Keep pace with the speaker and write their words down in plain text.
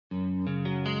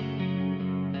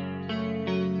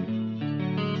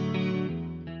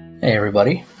Hey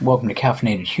everybody, welcome to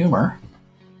Caffeinated Humor.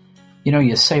 You know,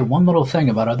 you say one little thing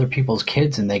about other people's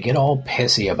kids and they get all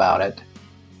pissy about it.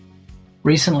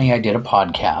 Recently I did a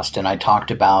podcast and I talked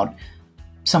about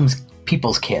some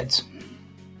people's kids.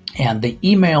 And the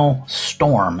email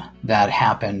storm that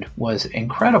happened was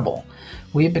incredible.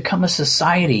 We have become a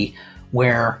society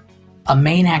where a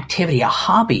main activity, a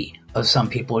hobby of some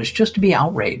people is just to be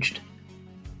outraged.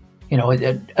 You know, a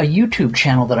YouTube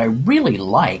channel that I really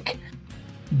like,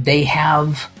 they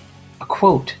have a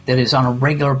quote that is on a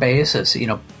regular basis,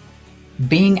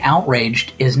 being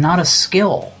outraged is not a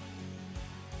skill.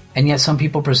 And yet some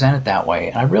people present it that way.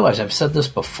 And I realize I've said this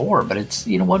before, but it's,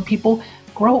 people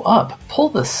grow up, pull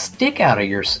the stick out of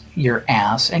your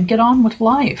ass and get on with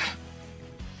life.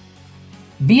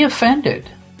 Be offended.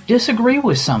 Disagree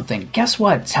with something. Guess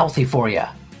what? It's healthy for you.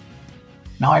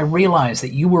 Now I realize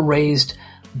that you were raised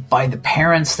by the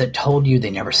parents that told you, they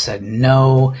never said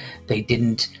no, they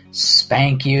didn't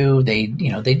spank you, they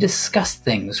discussed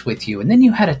things with you, and then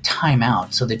you had a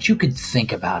timeout so that you could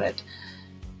think about it.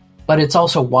 But it's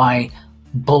also why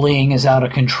bullying is out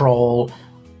of control.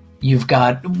 You've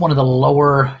got one of the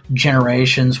lower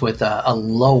generations with a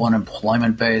low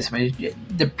unemployment base. I mean,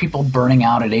 the people burning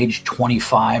out at age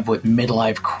 25 with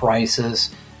midlife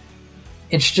crisis.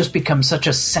 It's just become such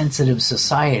a sensitive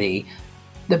society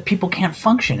that people can't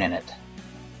function in it.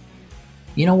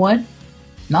 You know what?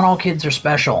 Not all kids are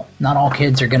special. Not all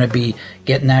kids are going to be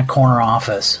getting that corner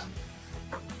office.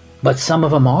 But some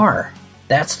of them are.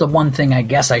 That's the one thing I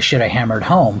guess I should have hammered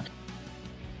home.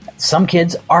 Some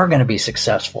kids are going to be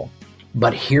successful.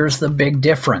 But here's the big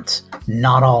difference.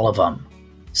 Not all of them.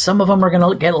 Some of them are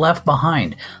going to get left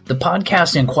behind. The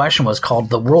podcast in question was called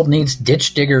The World Needs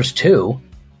Ditch Diggers Too.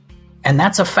 And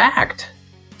that's a fact.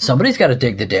 Somebody's got to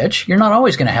dig the ditch. You're not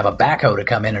always going to have a backhoe to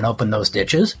come in and open those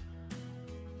ditches.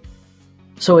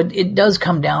 So it does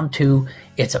come down to,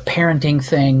 it's a parenting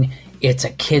thing, it's a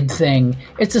kid thing,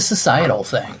 it's a societal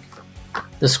thing.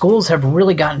 The schools have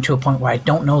really gotten to a point where I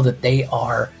don't know that they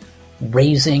are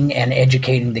raising and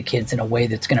educating the kids in a way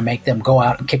that's going to make them go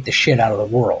out and kick the shit out of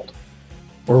the world.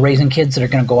 We're raising kids that are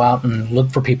going to go out and look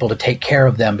for people to take care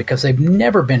of them because they've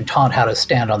never been taught how to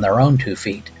stand on their own 2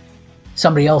 feet.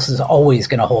 Somebody else is always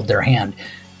going to hold their hand.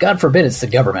 God forbid it's the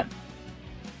government.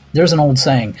 There's an old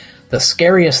saying, the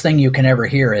scariest thing you can ever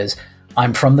hear is,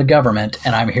 I'm from the government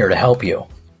and I'm here to help you.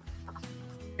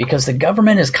 Because the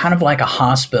government is kind of like a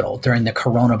hospital during the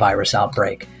coronavirus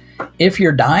outbreak. If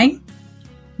you're dying,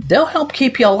 they'll help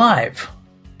keep you alive.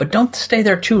 But don't stay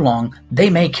there too long, they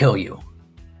may kill you.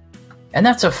 And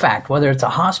that's a fact, whether it's a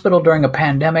hospital during a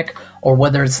pandemic or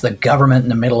whether it's the government in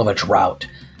the middle of a drought.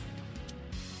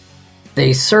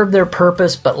 They serve their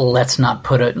purpose, but let's not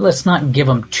give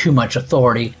them too much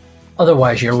authority.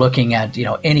 Otherwise, you're looking at,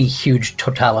 any huge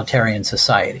totalitarian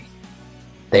society.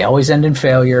 They always end in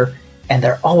failure, and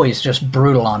they're always just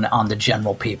brutal on the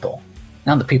general people.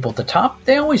 Now, the people at the top,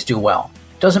 they always do well.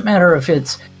 Doesn't matter if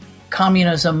it's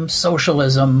communism,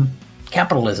 socialism,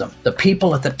 capitalism. The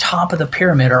people at the top of the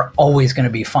pyramid are always going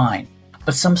to be fine.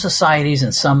 But some societies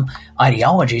and some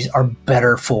ideologies are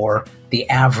better for the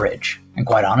average. And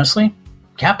quite honestly,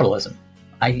 capitalism.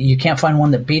 You can't find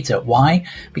one that beats it. Why?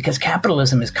 Because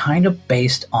capitalism is kind of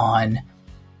based on,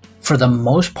 for the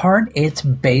most part, it's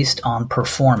based on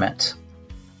performance.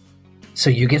 So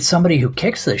you get somebody who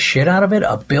kicks the shit out of it,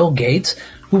 a Bill Gates,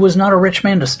 who was not a rich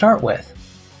man to start with,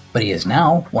 but he is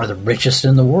now one of the richest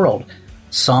in the world.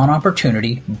 Saw an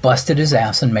opportunity, busted his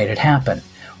ass, and made it happen.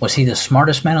 Was he the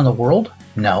smartest man in the world?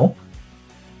 No.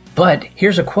 But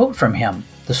here's a quote from him.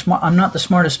 I'm not the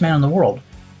smartest man in the world,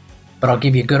 but I'll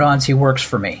give you good odds he works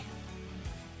for me.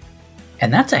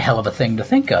 And that's a hell of a thing to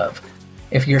think of.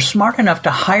 If you're smart enough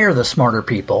to hire the smarter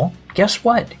people, guess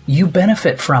what? You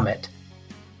benefit from it.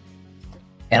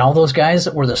 And all those guys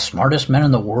that were the smartest men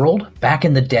in the world back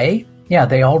in the day, yeah,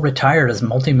 they all retired as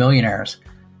multimillionaires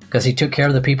because he took care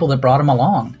of the people that brought him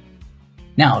along.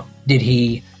 Now, did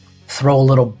he throw a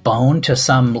little bone to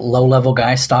some low-level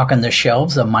guy stocking the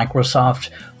shelves of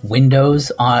Microsoft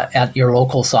Windows at your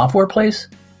local software place?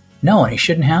 No, and he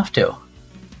shouldn't have to.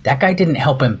 That guy didn't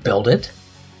help him build it.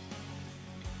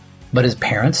 But his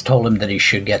parents told him that he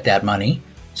should get that money,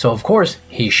 so of course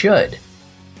he should.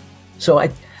 So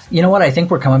you know what? I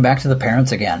think we're coming back to the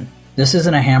parents again. This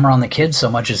isn't a hammer on the kids so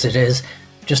much as it is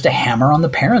just a hammer on the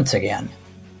parents again.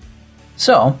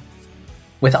 So,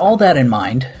 with all that in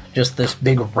mind, just this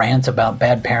big rant about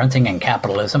bad parenting and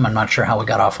capitalism, I'm not sure how we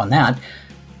got off on that,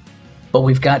 but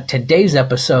we've got today's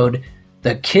episode,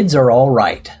 The Kids Are All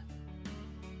Right,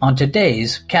 on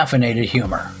today's Caffeinated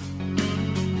Humor.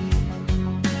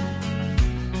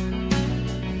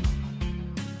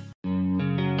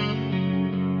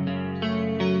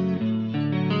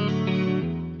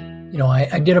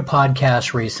 I did a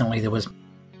podcast recently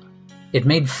it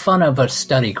made fun of a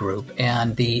study group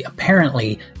and the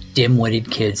apparently dim-witted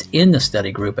kids in the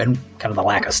study group and kind of the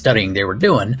lack of studying they were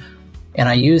doing. And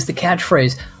I used the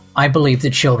catchphrase, "I believe the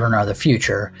children are the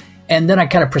future." And then I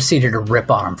kind of proceeded to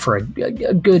rip on them for a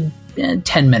good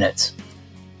 10 minutes.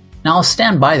 Now, I'll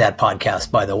stand by that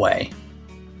podcast, by the way.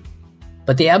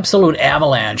 But the absolute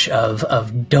avalanche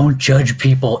of don't judge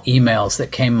people emails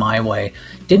that came my way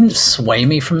didn't sway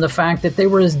me from the fact that they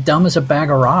were as dumb as a bag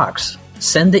of rocks.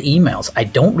 Send the emails. I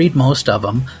don't read most of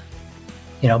them,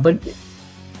 but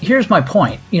here's my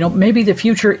point. Maybe the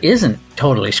future isn't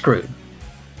totally screwed.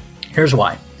 Here's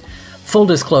why. Full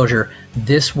disclosure,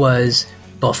 this was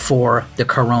before the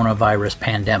coronavirus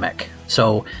pandemic.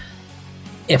 So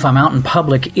if I'm out in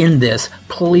public in this,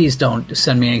 please don't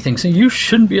send me anything saying you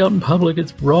shouldn't be out in public,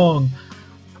 it's wrong.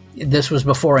 This was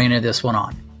before any of this went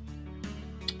on.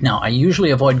 Now, I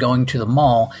usually avoid going to the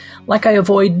mall like I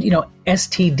avoid,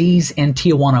 STDs and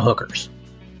Tijuana hookers.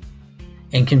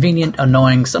 Inconvenient,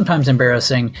 annoying, sometimes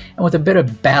embarrassing, and with a bit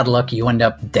of bad luck, you end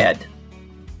up dead.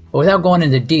 But without going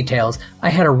into details, I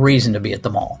had a reason to be at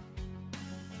the mall.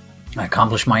 I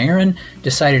accomplished my errand,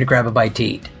 decided to grab a bite to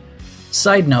eat.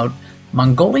 Side note,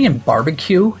 Mongolian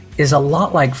barbecue is a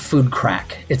lot like food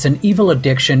crack. It's an evil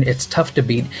addiction, it's tough to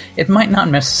beat. It might not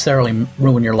necessarily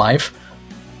ruin your life,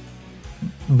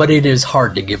 but it is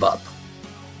hard to give up.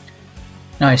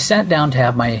 Now, I sat down to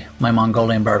have my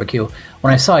Mongolian barbecue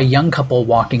when I saw a young couple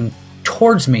walking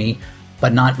towards me,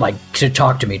 but not like to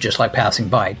talk to me, just like passing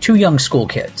by. Two young school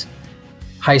kids.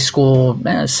 High school,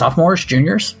 sophomores,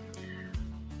 juniors.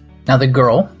 Now, the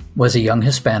girl was a young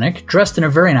Hispanic, dressed in a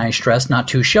very nice dress, not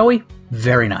too showy,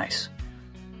 very nice.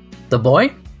 The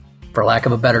boy, for lack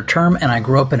of a better term, and I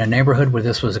grew up in a neighborhood where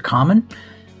this was a common,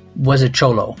 was a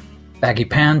cholo. Baggy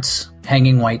pants,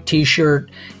 hanging white t-shirt,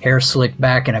 hair slicked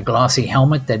back in a glossy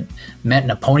helmet that met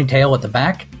in a ponytail at the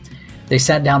back. They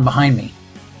sat down behind me.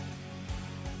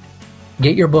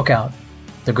 "Get your book out."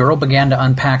 The girl began to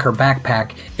unpack her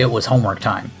backpack. It was homework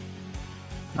time.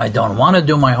 "I don't want to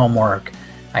do my homework.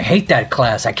 I hate that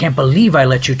class. I can't believe I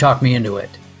let you talk me into it."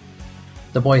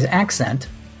 The boy's accent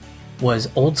was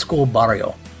old school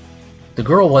barrio. The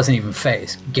girl wasn't even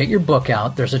phased. "Get your book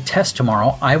out. There's a test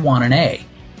tomorrow. I want an A."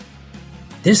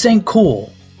 "This ain't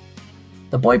cool."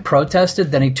 The boy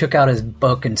protested, then he took out his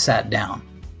book and sat down.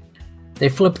 They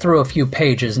flipped through a few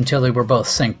pages until they were both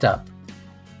synced up.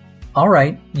 "All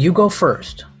right, you go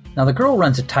first." Now, the girl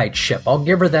runs a tight ship. I'll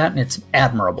give her that, and it's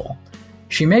admirable.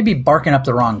 She may be barking up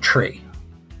the wrong tree.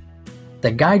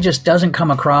 The guy just doesn't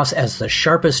come across as the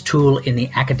sharpest tool in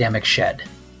the academic shed.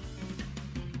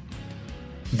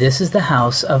 "This is the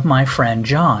house of my friend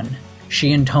John,"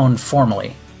 she intoned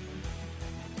formally.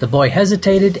 The boy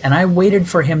hesitated, and I waited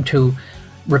for him to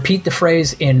repeat the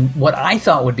phrase in what I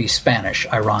thought would be Spanish,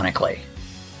 ironically,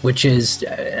 which is,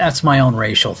 that's my own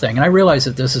racial thing. And I realize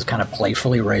that this is kind of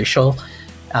playfully racial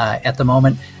at the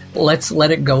moment. Let's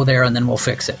let it go there, and then we'll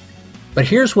fix it. But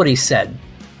here's what he said.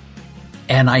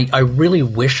 And I really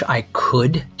wish I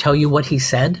could tell you what he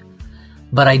said,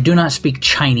 but I do not speak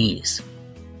Chinese.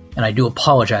 And I do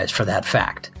apologize for that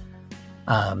fact.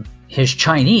 His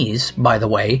Chinese, by the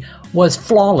way, was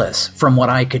flawless from what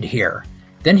I could hear.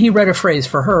 Then he read a phrase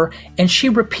for her, and she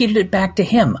repeated it back to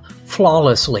him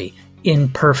flawlessly in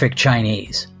perfect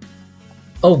Chinese.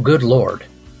 Oh, good Lord.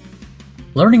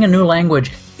 Learning a new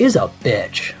language is a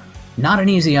bitch. Not an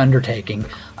easy undertaking.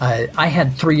 I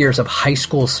had 3 years of high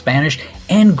school Spanish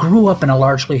and grew up in a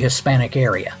largely Hispanic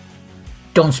area.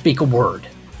 Don't speak a word.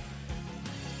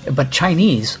 But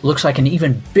Chinese looks like an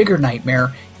even bigger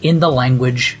nightmare in the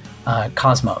language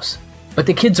cosmos. But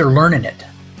the kids are learning it.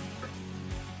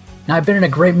 Now, I've been in a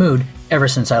great mood ever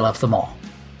since I left the mall.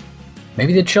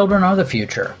 Maybe the children are the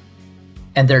future.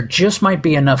 And there just might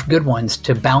be enough good ones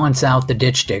to balance out the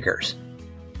ditch diggers.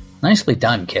 Nicely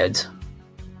done, kids.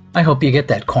 I hope you get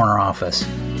that corner office.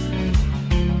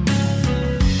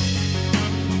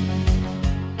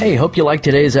 Hey, hope you liked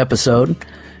today's episode.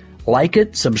 Like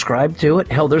it, subscribe to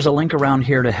it. Hell, there's a link around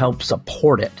here to help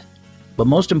support it. But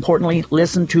most importantly,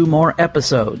 listen to more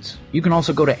episodes. You can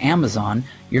also go to Amazon.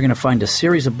 You're going to find a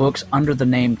series of books under the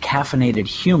name Caffeinated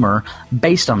Humor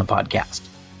based on the podcast.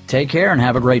 Take care and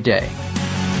have a great day.